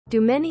Do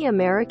many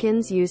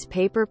Americans use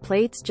paper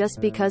plates just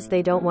because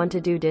they don't want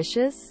to do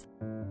dishes?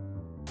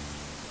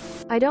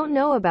 I don't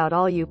know about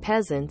all you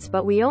peasants,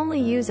 but we only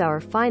use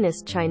our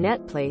finest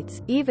Chinette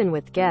plates, even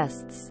with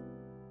guests.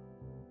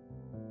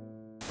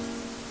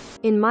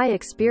 In my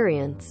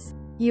experience,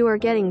 you are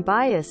getting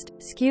biased,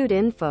 skewed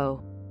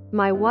info.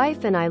 My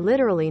wife and I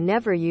literally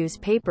never use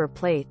paper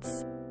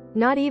plates.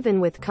 Not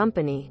even with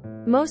company.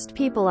 Most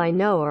people I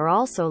know are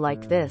also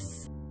like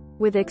this.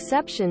 With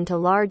exception to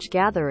large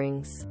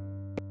gatherings.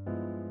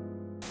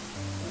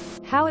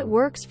 How it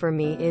works for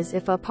me is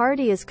if a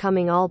party is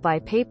coming, I'll buy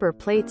paper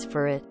plates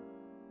for it.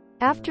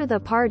 After the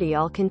party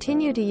I'll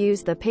continue to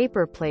use the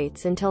paper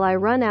plates until I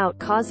run out,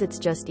 cause it's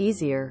just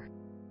easier.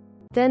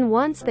 Then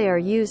once they are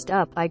used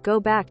up I go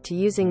back to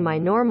using my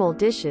normal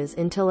dishes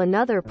until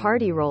another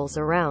party rolls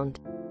around.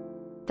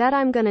 That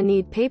I'm gonna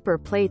need paper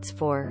plates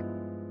for.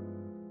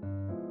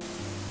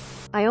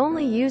 I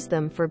only use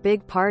them for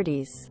big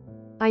parties.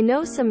 I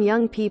know some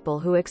young people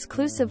who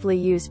exclusively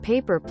use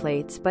paper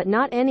plates, but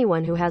not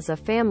anyone who has a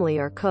family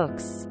or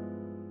cooks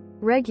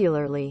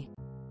regularly.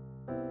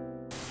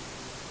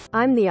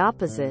 I'm the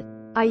opposite.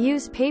 I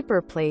use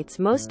paper plates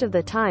most of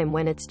the time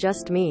when it's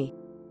just me.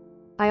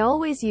 I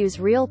always use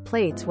real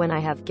plates when I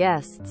have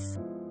guests.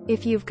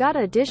 If you've got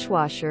a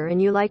dishwasher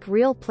and you like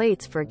real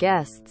plates for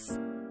guests,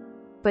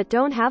 but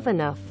don't have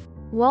enough,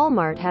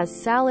 Walmart has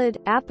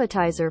salad,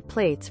 appetizer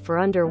plates for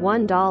under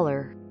 $1.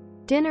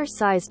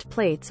 Dinner-sized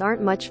plates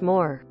aren't much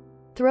more.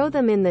 Throw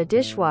them in the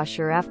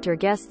dishwasher after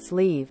guests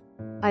leave.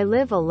 I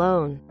live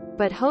alone,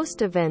 but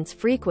host events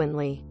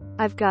frequently.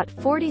 I've got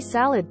 40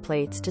 salad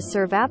plates to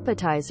serve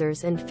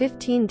appetizers and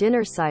 15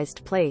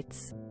 dinner-sized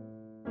plates.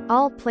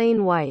 All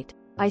plain white.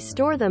 I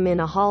store them in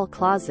a hall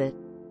closet.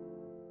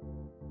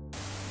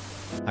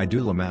 I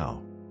do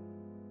lamau.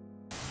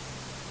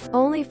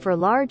 Only for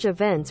large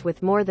events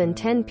with more than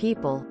 10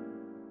 people.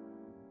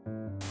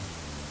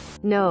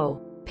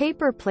 No.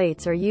 Paper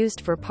plates are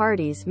used for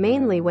parties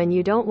mainly when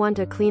you don't want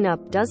to clean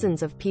up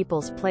dozens of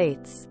people's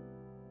plates.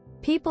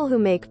 People who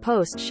make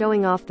posts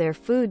showing off their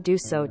food do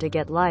so to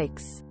get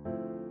likes.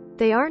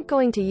 They aren't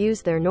going to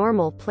use their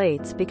normal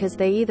plates because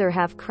they either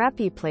have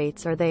crappy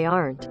plates or they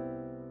aren't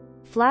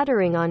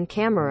flattering on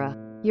camera.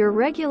 Your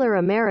regular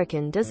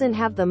American doesn't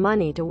have the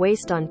money to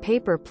waste on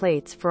paper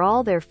plates for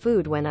all their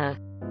food when a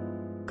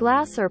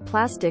glass or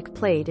plastic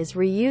plate is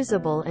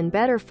reusable and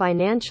better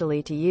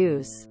financially to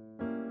use.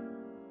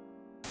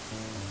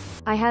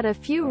 I had a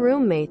few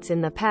roommates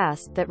in the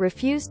past that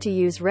refused to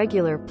use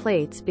regular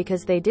plates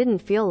because they didn't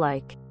feel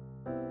like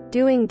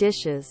doing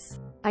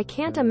dishes. I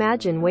can't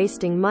imagine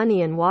wasting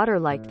money and water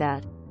like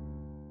that.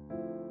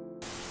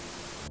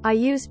 I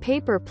use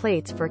paper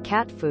plates for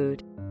cat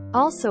food.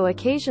 Also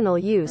occasional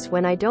use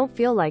when I don't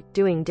feel like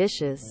doing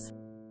dishes.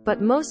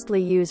 But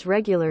mostly use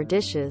regular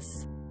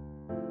dishes.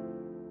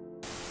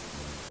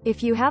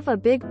 If you have a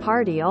big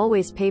party,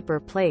 always paper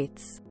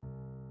plates.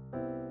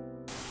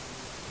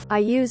 I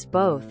use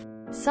both.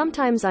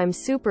 Sometimes I'm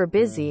super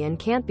busy and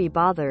can't be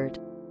bothered.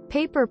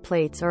 Paper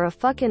plates are a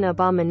fucking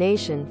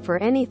abomination for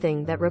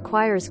anything that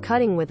requires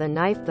cutting with a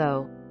knife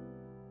though.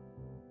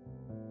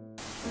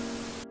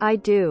 I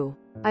do.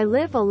 I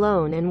live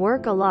alone and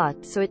work a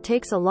lot, so it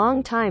takes a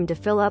long time to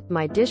fill up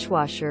my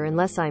dishwasher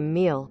unless I'm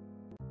meal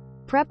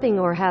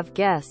prepping or have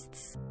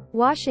guests.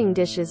 Washing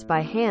dishes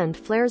by hand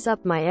flares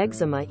up my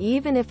eczema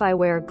even if I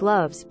wear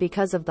gloves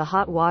because of the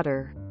hot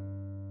water.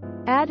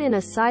 Add in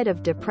a side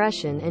of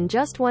depression and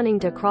just wanting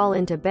to crawl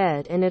into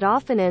bed, and it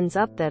often ends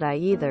up that I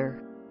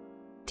either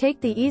take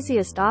the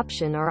easiest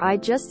option or I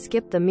just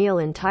skip the meal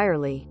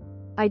entirely.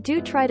 I do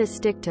try to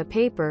stick to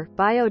paper,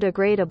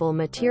 biodegradable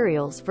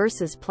materials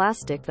versus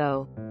plastic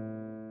though.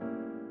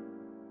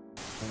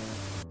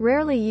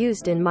 Rarely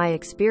used in my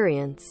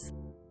experience.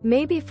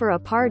 Maybe for a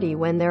party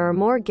when there are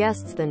more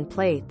guests than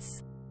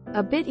plates.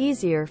 A bit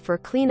easier for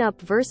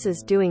cleanup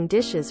versus doing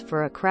dishes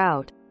for a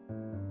crowd.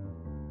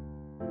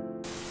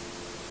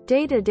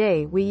 Day to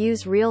day we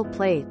use real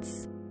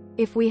plates.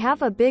 If we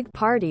have a big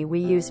party we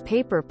use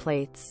paper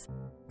plates.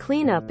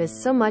 Cleanup is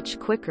so much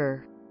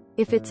quicker.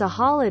 If it's a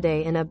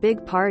holiday and a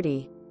big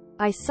party,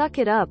 I suck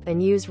it up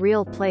and use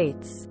real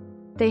plates.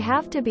 They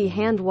have to be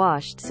hand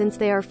washed since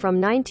they are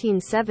from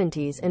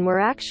 1970s and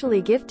were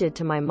actually gifted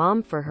to my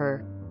mom for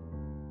her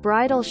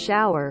bridal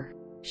shower.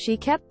 She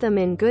kept them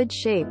in good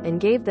shape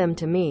and gave them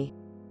to me.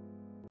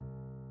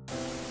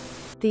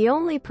 The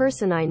only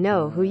person I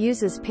know who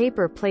uses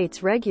paper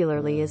plates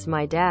regularly is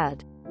my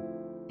dad.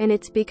 And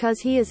it's because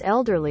he is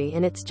elderly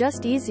and it's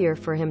just easier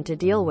for him to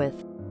deal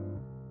with.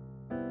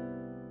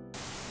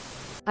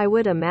 I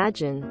would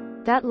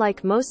imagine that,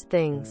 like most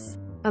things,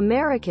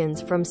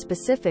 Americans from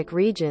specific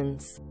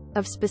regions,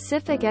 of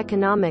specific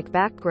economic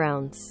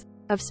backgrounds,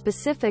 of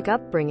specific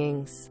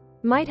upbringings,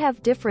 might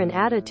have different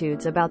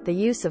attitudes about the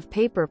use of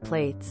paper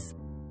plates.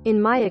 In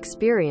my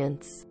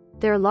experience,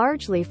 they're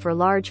largely for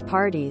large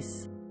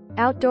parties,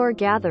 outdoor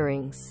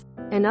gatherings,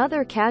 and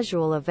other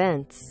casual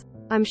events.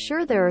 I'm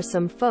sure there are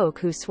some folk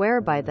who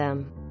swear by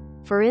them.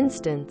 For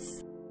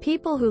instance,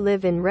 People who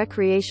live in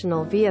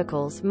recreational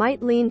vehicles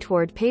might lean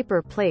toward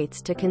paper plates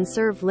to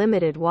conserve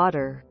limited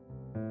water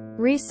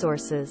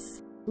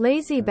resources.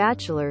 Lazy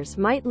bachelors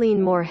might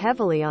lean more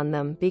heavily on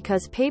them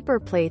because paper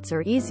plates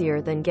are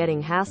easier than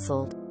getting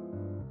hassled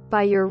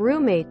by your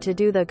roommate to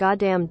do the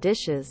goddamn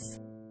dishes,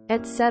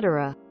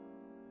 etc.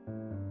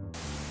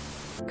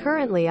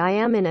 Currently I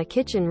am in a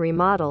kitchen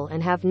remodel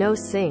and have no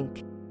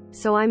sink,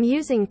 so I'm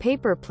using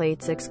paper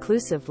plates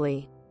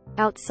exclusively.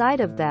 Outside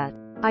of that,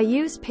 I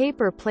use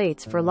paper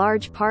plates for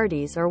large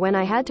parties or when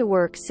I had to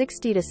work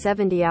 60 to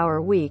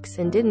 70-hour weeks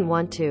and didn't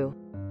want to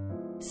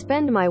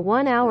spend my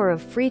 1 hour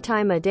of free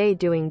time a day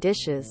doing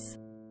dishes.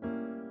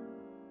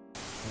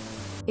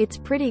 It's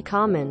pretty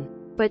common,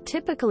 but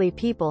typically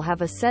people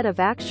have a set of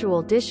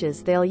actual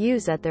dishes they'll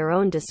use at their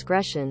own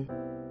discretion.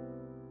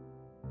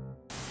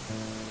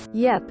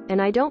 Yep, and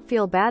I don't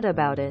feel bad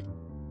about it.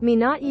 Me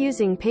not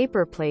using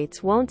paper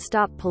plates won't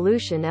stop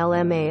pollution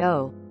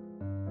LMAO.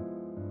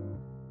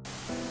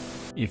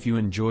 If you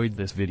enjoyed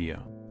this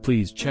video,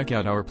 please check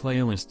out our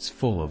playlists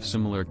full of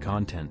similar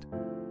content.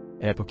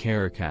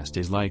 Epicaricast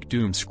is like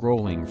doom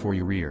scrolling for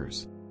your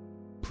ears.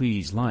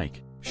 Please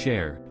like,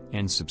 share,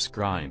 and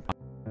subscribe.